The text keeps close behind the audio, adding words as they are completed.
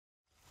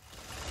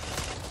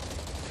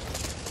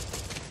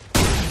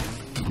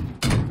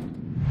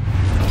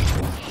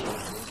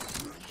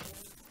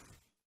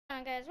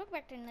guys, welcome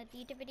back to another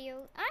YouTube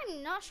video.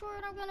 I'm not sure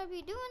what I'm gonna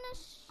be doing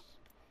this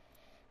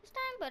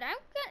time, but I'm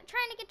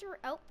trying to get to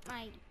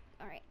alright.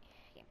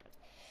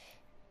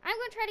 I'm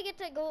gonna try to get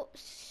to gold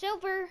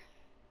silver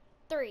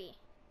 3.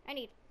 I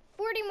need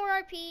 40 more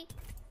RP.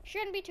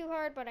 Shouldn't be too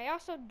hard, but I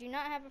also do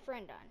not have a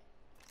friend on.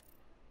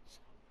 So,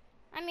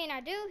 I mean, I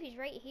do. He's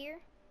right here,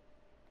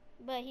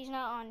 but he's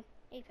not on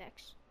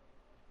Apex.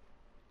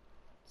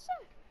 So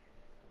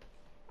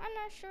I'm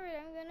not sure what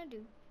I'm gonna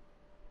do.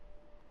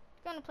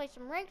 Gonna play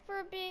some ranked for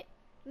a bit.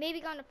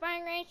 Maybe gonna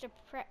find range to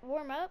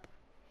warm up.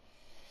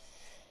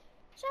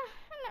 So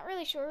I'm not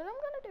really sure what I'm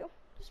gonna do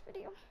this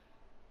video.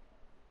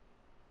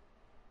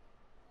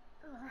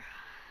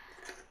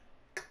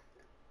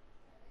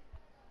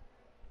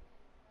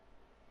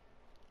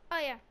 Oh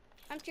yeah,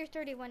 I'm tier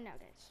 31 now,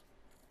 guys.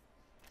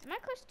 Am I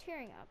close to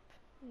tearing up?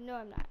 No,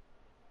 I'm not.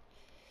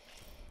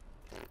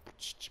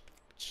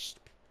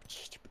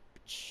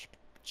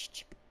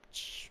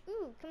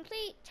 Ooh,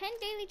 complete 10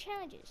 daily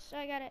challenges. So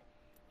I gotta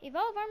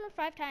evolve armor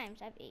 5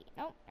 times. I have 8.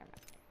 Nope, never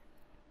mind.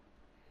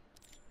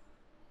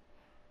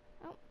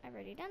 Oh, I've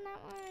already done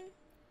that one.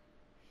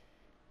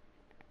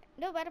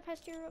 No battle pass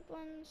tier up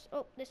ones.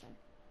 Oh, this one.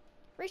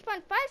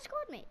 Respawn 5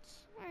 squad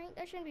mates. Alright,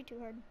 that shouldn't be too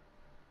hard.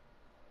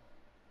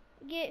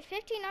 Get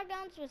 15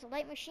 knockdowns with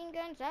light machine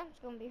guns. That's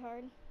gonna be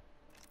hard.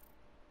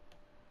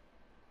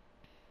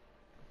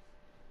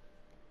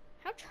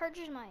 How charged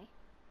is my?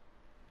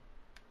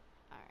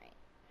 Alright.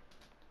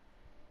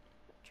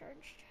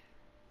 Charged.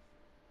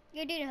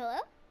 Yo, dude, hello?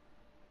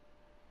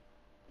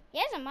 He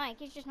has a mic,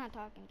 he's just not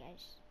talking,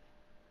 guys.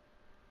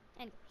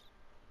 Anyways.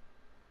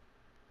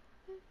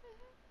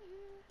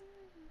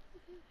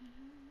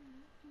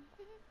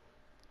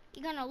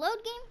 You gonna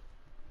load game?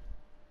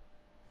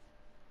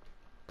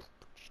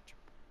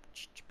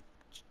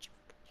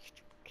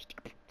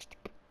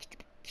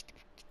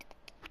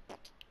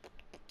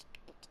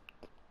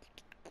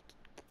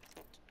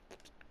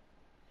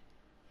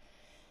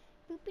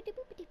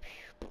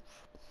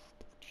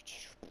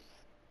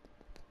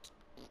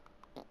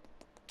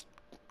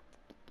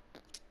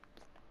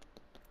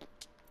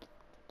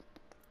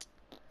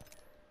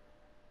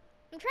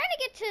 I'm trying to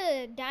get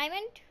to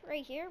diamond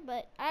right here,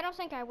 but I don't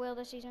think I will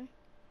this season.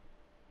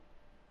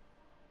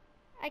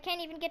 I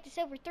can't even get to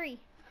silver 3.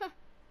 Huh.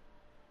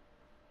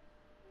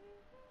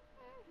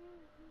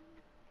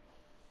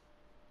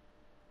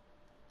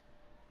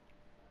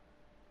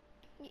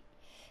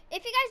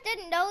 If you guys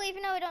didn't know,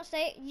 even though I don't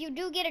say it, you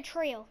do get a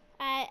trail.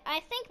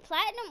 I think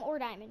platinum or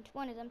diamond,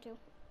 one of them two.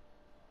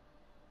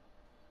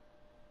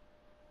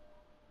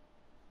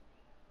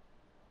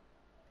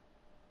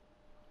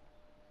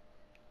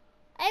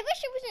 I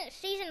wish it wasn't a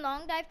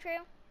season-long dive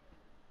trail.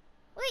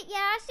 Wait, yeah,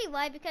 I see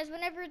why. Because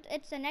whenever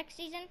it's the next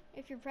season,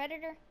 if you're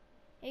Predator,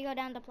 you go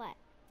down to plat.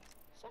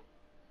 So,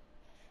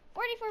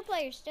 44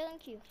 players still in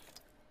queue.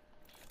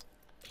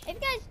 If you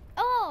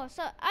guys,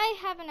 so I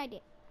have an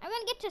idea. I'm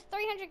gonna get to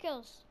 300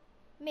 kills,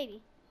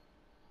 maybe.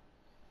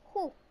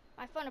 Whew,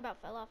 my phone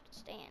about fell off the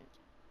stand.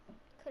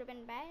 Could have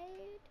been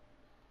bad.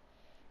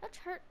 That's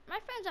hurt. My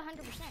phone's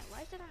 100%.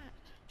 Why is it on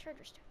a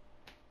charger stick?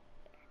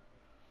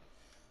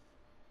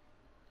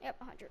 Yep,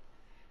 100.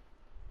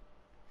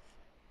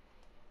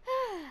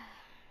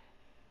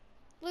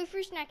 Blue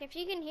Free Snack, if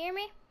you can hear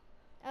me,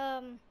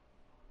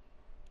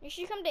 you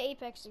should come to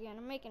Apex again.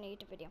 I'm making a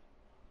YouTube video.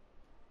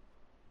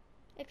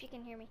 If you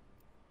can hear me.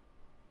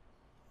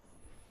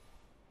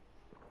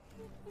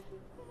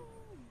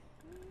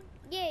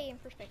 Yay, in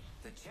first place.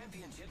 The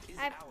championship is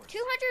I have ours.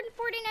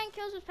 249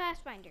 kills with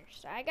Pathfinder,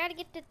 so I gotta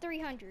get to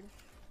 300.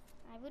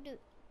 I will do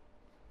it.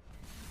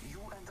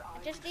 You and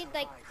I just need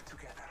like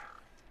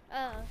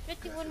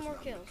 51 more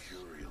kills.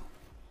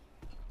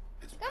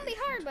 It's gonna be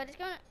hard, but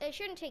it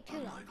shouldn't take too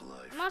long.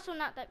 I'm also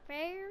not that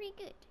very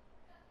good.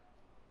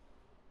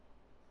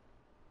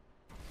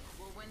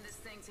 We'll win this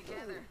thing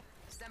together.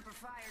 Semper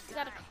Fi or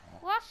Got die. a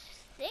cross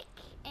stick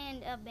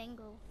and a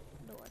Bengal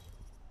door.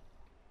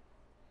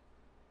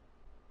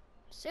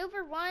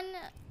 Silver 1,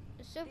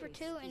 a silver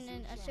 2, and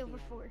then a silver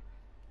 4.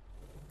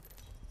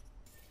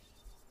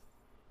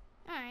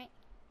 Alright.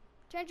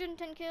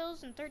 210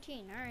 kills and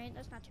 13. Alright,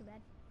 that's not too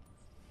bad.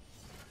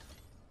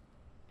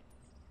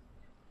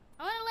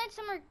 I want to land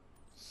somewhere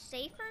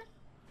safer.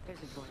 There's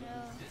a boy. So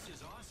This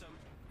is awesome.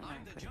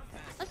 I'm the jump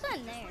master. let's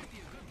land there. Might be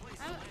a good place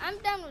to I'm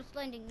down with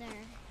landing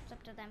there. It's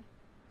up to them.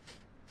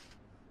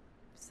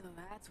 So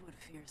that's what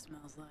fear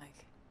smells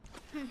like.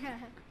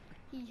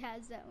 He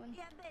has that one.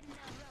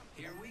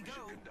 Here we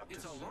go.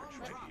 It's a long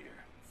drop.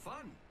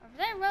 Fun. Over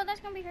there, well,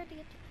 that's gonna be hard to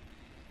get to.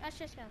 Let's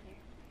just go here.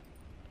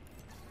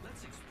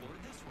 Let's explore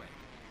this way.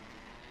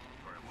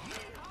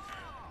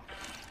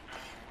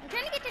 I'm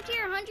trying to get to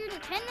tier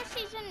 110 this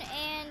season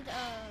and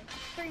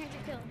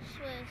 300 kills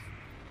with.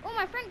 Oh,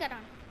 my friend got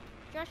on.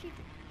 Josh, you.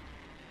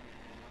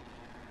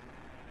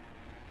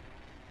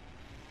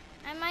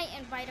 I might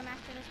invite him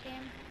after this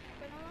game.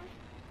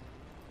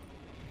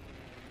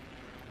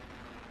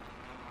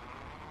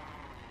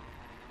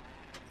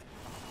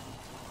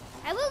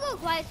 I will go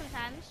quiet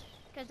sometimes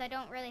because I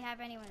don't really have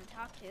anyone to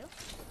talk to.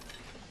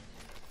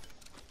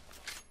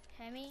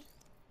 Hemi.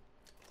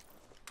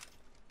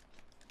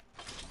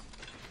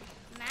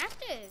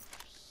 Mastiff.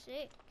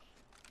 Sick.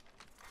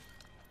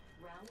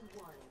 Round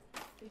 1.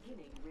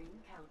 Beginning ring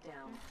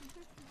countdown.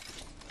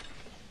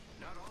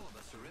 Not all of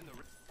us are in the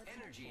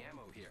energy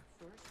ammo here.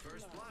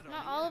 First blood on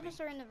Not the all of enemy. us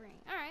are in the ring.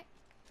 Alright.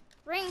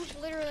 Ring's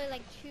literally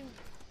like 2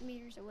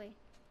 meters away.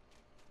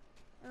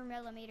 Or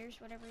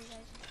millimeters, whatever you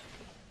guys.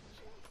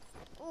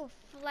 Oh,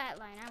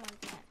 flatline. I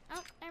want that.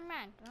 Oh, never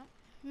mind. Oh.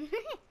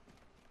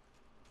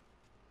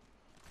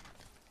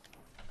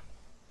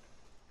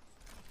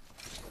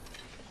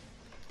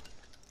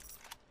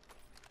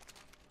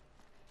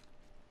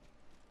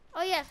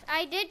 Oh yes,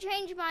 I did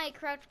change my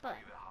crouch button.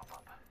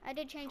 I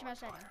did change my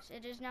settings.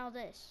 It is now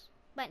this.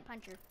 Button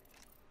puncher.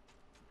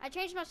 I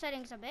changed my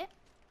settings a bit.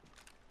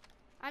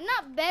 I'm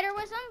not better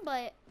with them,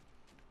 but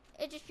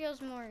it just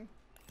feels more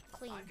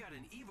clean. I've got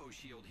an Evo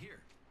shield here.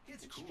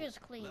 It's It cool. just feels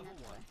clean, Level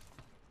that's 1. why.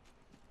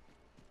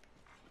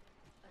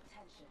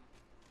 Attention.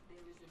 There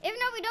is a Even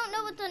though we don't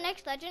know what the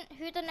next legend,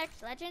 who the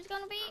next legend is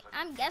gonna be,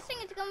 I'm guessing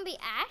it's gonna be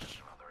Ash.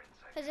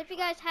 Because if you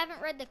guys haven't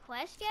read the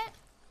quest yet,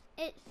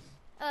 it's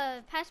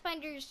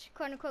Pathfinder's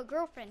quote-unquote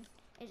girlfriend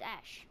is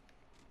Ash.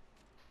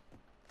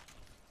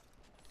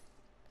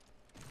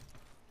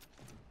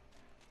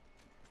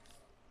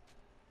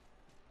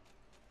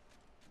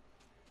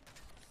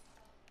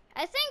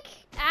 I think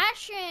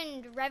Ash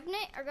and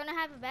Revenant are gonna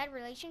have a bad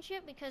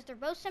relationship because they're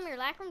both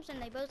simulacrums and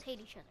they both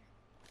hate each other.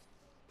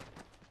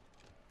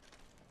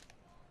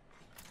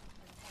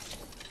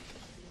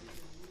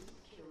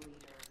 kill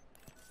leader.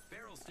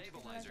 Barrel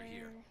stabilizer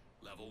here.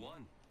 Level 1.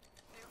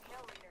 New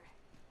kill leader.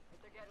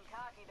 If they're getting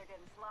cocky, they're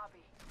getting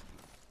sloppy.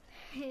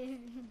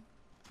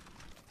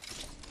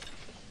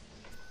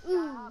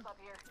 Ooh, Hop up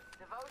here.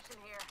 Devotion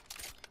here.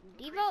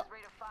 Devo.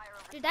 Rate of fire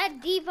over Dude, that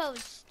Devo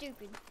is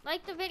stupid.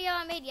 Like the video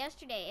I made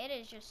yesterday, it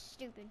is just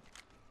stupid.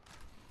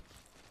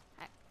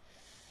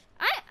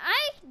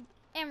 I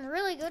am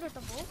really good with the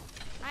bolt.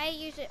 I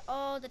use it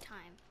all the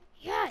time.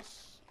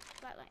 Yes!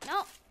 Flatline.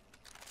 No.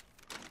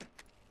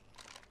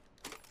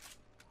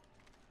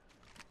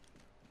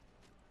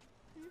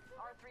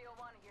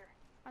 R301 here.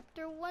 I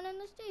threw one in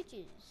the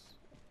stages.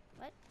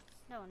 What?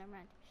 No, never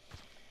mind.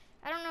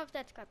 I don't know if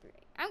that's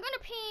copyright. I'm gonna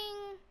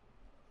ping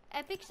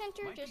Epic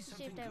Center Might be just to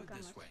see if something they'll good come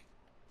this with. way.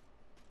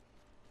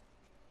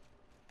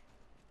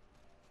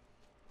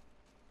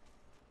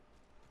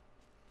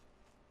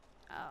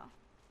 Oh.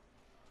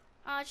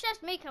 It's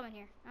just me coming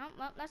here. Oh,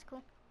 well, that's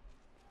cool.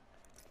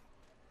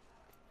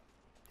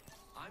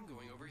 I'm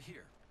going over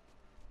here.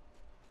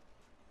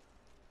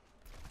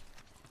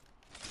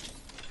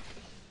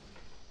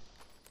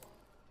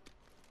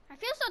 I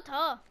feel so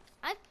tall.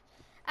 I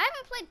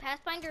haven't played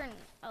Pathfinder in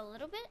a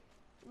little bit,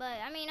 but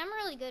I mean, I'm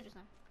really good with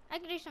them. I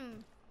could do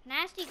some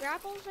nasty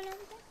grapples and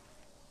everything.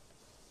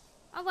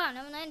 Oh wow,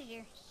 no one landed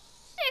here.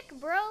 Sick,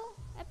 bro.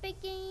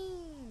 Epic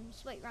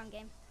Games. Wait, wrong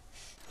game.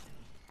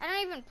 I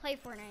don't even play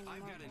Fortnite anymore.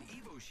 I've got an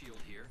Evo shield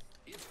here.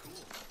 It's cool.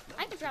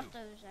 I Level could drop 2.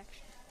 those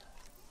actually.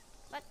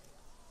 What?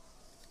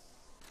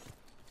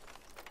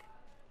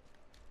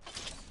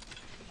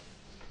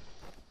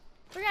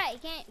 Forgot you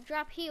can't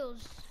drop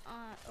heals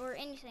or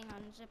anything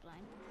on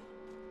zipline.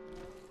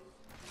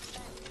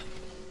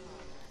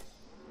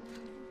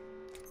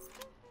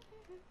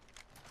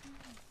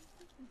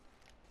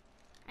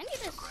 I need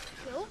a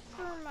scope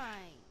for my.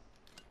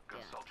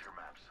 Consult your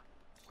maps.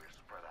 We're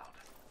spread out.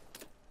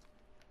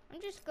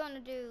 I'm just gonna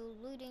do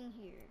looting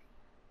here.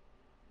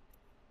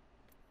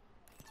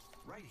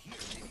 Right here,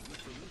 maybe good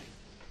for looting.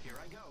 Here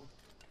I go.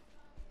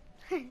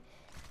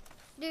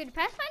 Dude,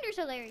 Pathfinder's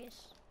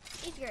hilarious.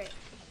 He's great.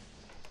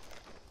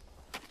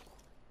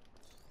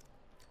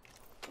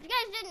 If you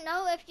guys didn't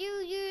know, if you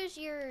use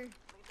your,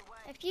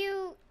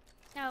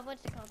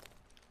 what's it called?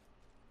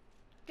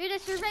 Do the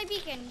survey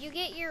beacon, you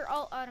get your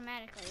ult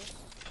automatically.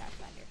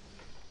 Pathfinder.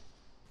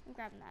 I'm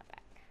grabbing that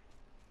back.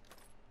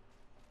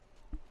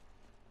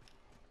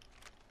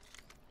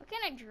 What can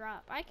I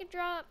drop? I could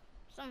drop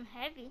some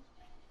heavy.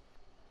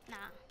 Nah.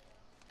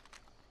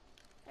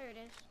 There it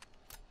is.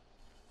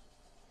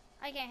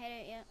 I can't hit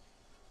it yet.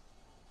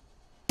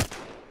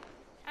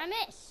 I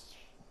missed.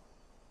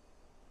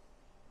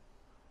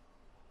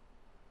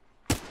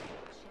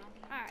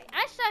 Alright,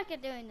 I suck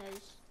at doing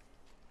those.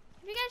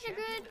 If you guys are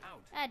good Champion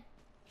out. at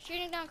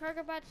shooting down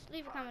cargo bots,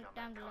 leave a comment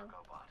down below.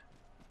 Cargo bot.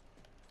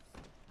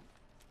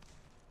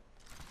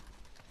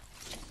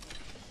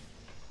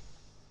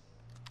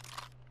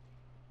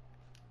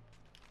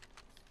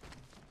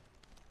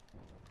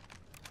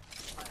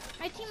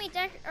 My teammates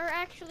are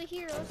actually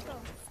here. Let's go.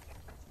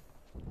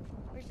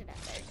 Where's it at?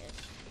 There it is.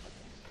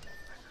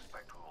 I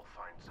suspect we will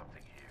find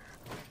something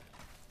here.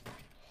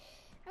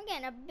 I'm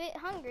getting a bit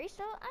hungry,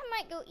 so I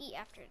might go eat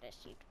after this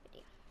YouTube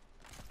video.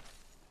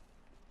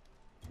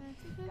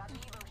 Got the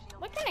Evo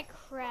shield. What can I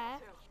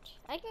craft?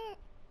 I can.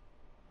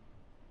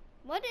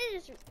 What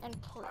is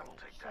important?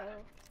 take So,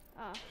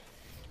 that.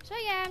 so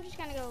yeah, I'm just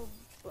gonna go.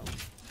 Boom.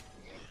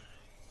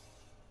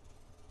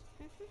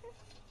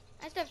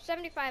 I still have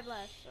 75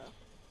 left, so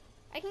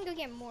I can go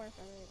get more if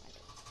I really want to.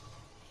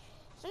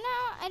 So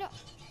now I don't.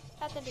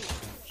 have to do.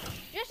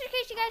 Just in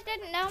case you guys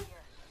didn't know,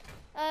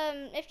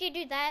 if you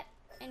do that,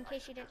 in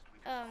case you didn't,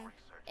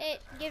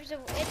 it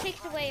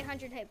takes away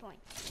 100 hit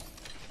points.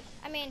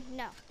 I mean,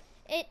 no.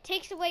 It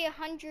takes away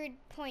 100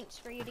 points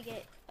for you to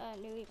get a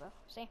new Evo.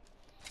 See?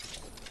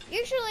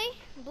 Usually,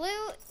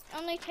 blue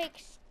only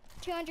takes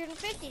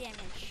 250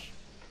 damage.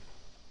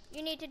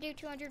 You need to do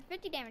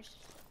 250 damage,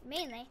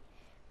 mainly,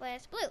 but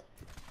it's blue.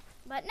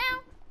 But now,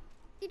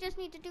 you just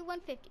need to do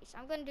 150. So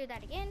I'm going to do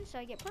that again, so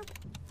I get purple.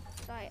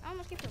 So I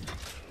almost get purple.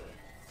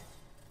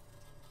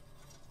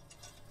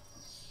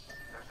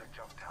 There's a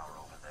jump tower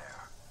over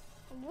there.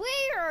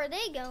 Where are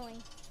they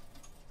going?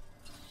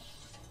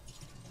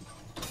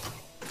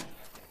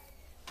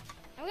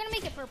 I'm gonna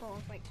make it purple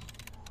real quick.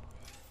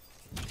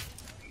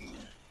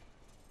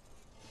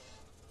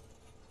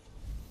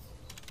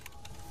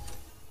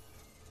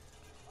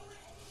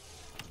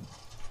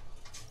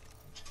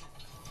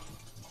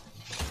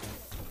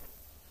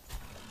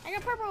 I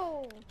got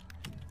purple!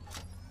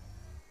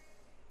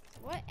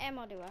 What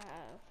ammo do I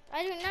have?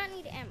 I do not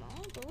need ammo,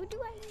 but what do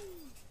I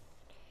need?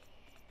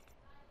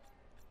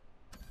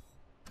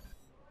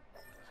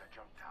 There's a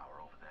jump tower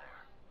over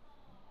there.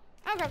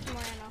 I'll grab some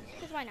more ammo,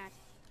 because why not?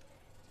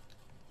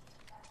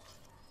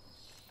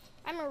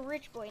 I'm a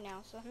rich boy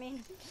now, so I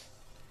mean...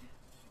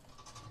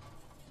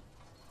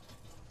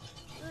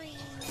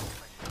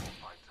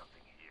 Find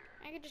something here.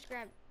 I could just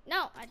grab...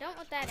 No, I don't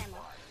want that ammo.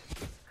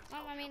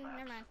 Well, I mean,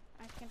 never mind.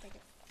 I can take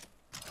it.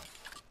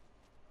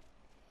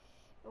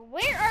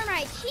 Where are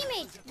my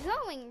teammates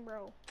going,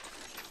 bro?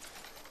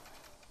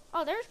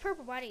 Oh, there's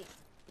purple body.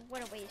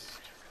 What a waste.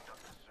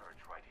 Conduct a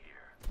search right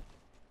here.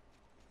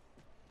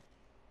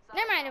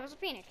 Never mind, it was a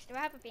phoenix. Do I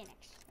have a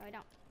phoenix? No, I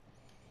don't.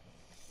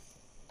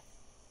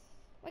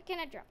 What can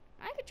I drop?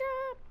 I could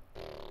drop.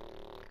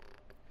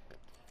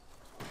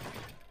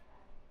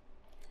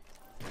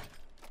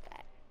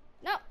 That.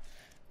 No.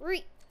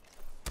 Re.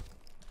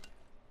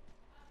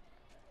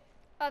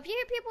 Oh, if you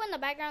hear people in the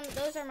background,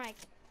 those are my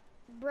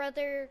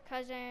brother,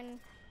 cousin,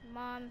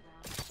 mom.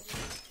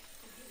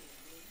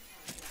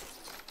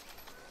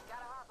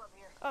 Gotta hop up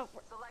here. Oh,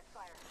 Select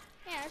fire.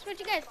 yeah, that's what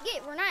you guys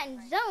get. We're not in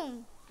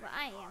zone. Well,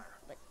 I am,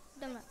 but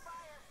them.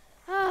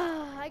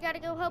 I gotta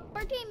go help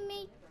our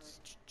teammates.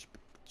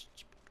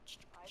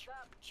 Eyes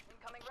up.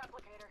 Incoming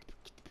replicator.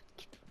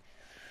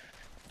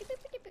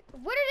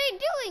 What are they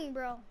doing,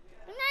 bro?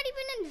 They're not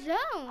even in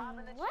Hop in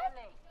zone. the What?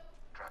 chimney.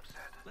 Trap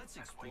set. Let's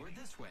And explore waiting.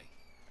 this way.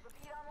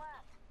 Repeat on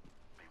left.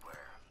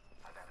 Beware.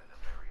 I've added a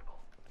variable.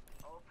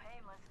 Oh,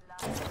 painless.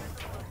 Not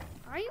invisible.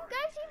 Are you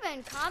guys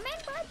even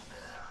comment, bud?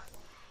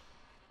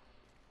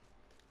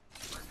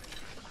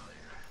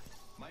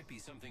 Might be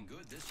something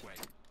good this way.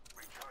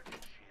 Recharging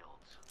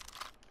shields.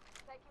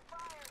 Taking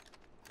fire.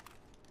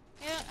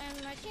 Yeah,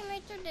 and my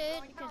teammates are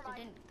dead because they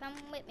didn't come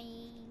with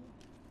me.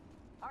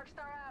 Arc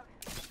star out.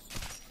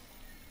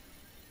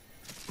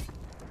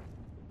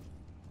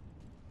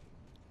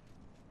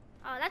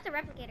 Oh, that's a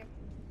replicator.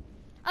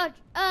 Oh,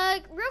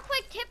 real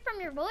quick tip from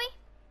your boy.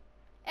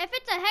 If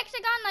it's a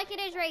hexagon like it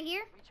is right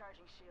here,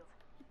 Recharging shield.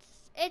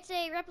 it's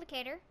a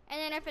replicator. And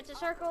then if it's a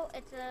circle,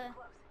 it's a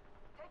Close.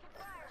 Taking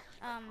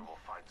fire. We'll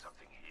find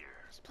something here.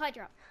 supply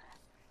drop.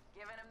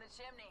 Giving him the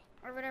chimney.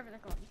 Or whatever they're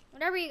called.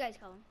 Whatever you guys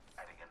call them.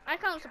 Adding I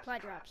call them another supply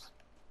gas trap. drops.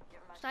 Give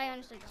him my So I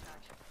honestly don't know.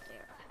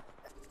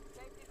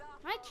 Safety's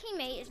off. My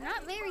teammate is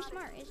not very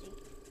smart, is he?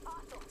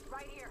 Hostile.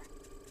 Right here.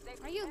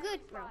 Safety Are you enemy good,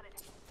 bro? spotted.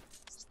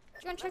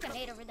 You're gonna chuck a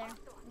nade over there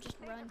and just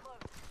run. Close.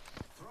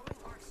 Throwing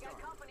arc We star.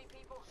 got company,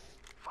 people.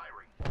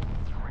 Firing. The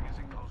ring is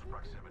in close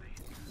proximity.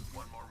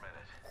 1 more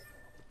minute.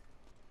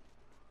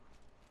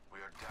 We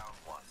are down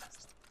 1.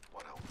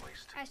 What a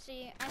waste. I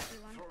see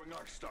one. Throwing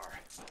Arc Star.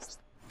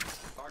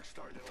 Arc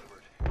Star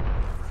delivered.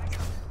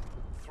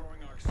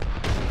 Throwing Arc Star.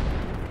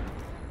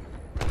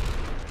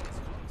 It's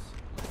close.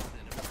 Less than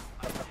a minute.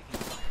 I'm taking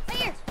fire.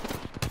 Right here.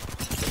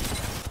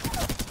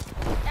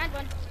 Down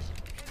one.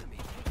 Enemy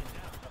taken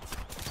down.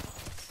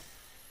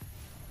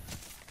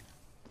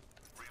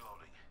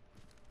 Reloading.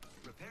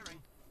 Repairing.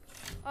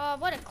 Oh,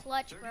 what a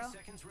clutch, 30 bro.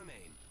 seconds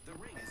remain. The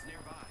ring is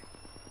nearby.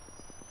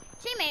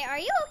 Teammate, are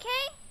you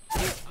okay? I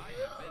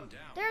have been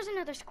down. There's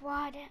another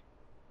squad.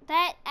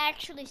 That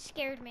actually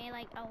scared me,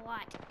 like, a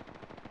lot.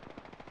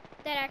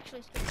 That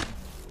actually scared me.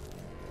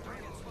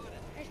 Target spotted.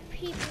 There's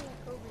people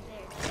over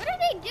there. What are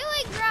they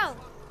doing, bro?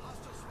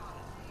 Hostile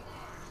spotted.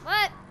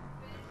 What?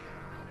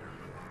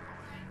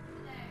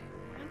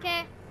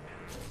 Okay.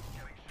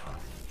 Getting shot.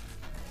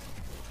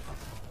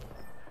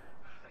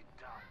 They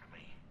downed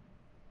me.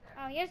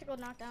 Oh, here's a gold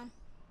knockdown.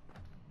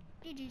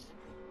 GG's.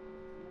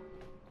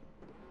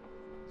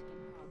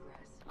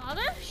 Oh,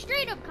 they're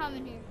straight up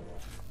coming here.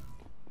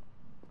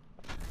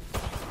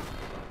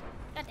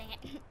 God dang it.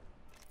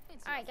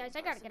 Alright, guys,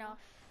 I gotta get off.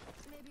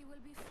 Maybe we'll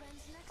be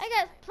friends next I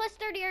got plus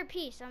 30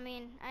 RP, so I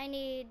mean, I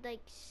need like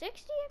 60,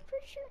 I'm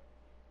pretty sure.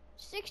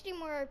 60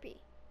 more RP.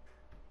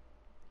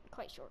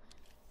 Quite sure.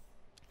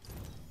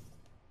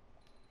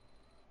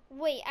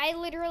 Wait, I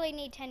literally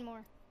need 10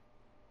 more.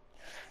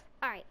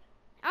 Alright.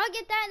 I'll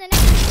get that in the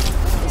next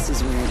video. This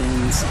is where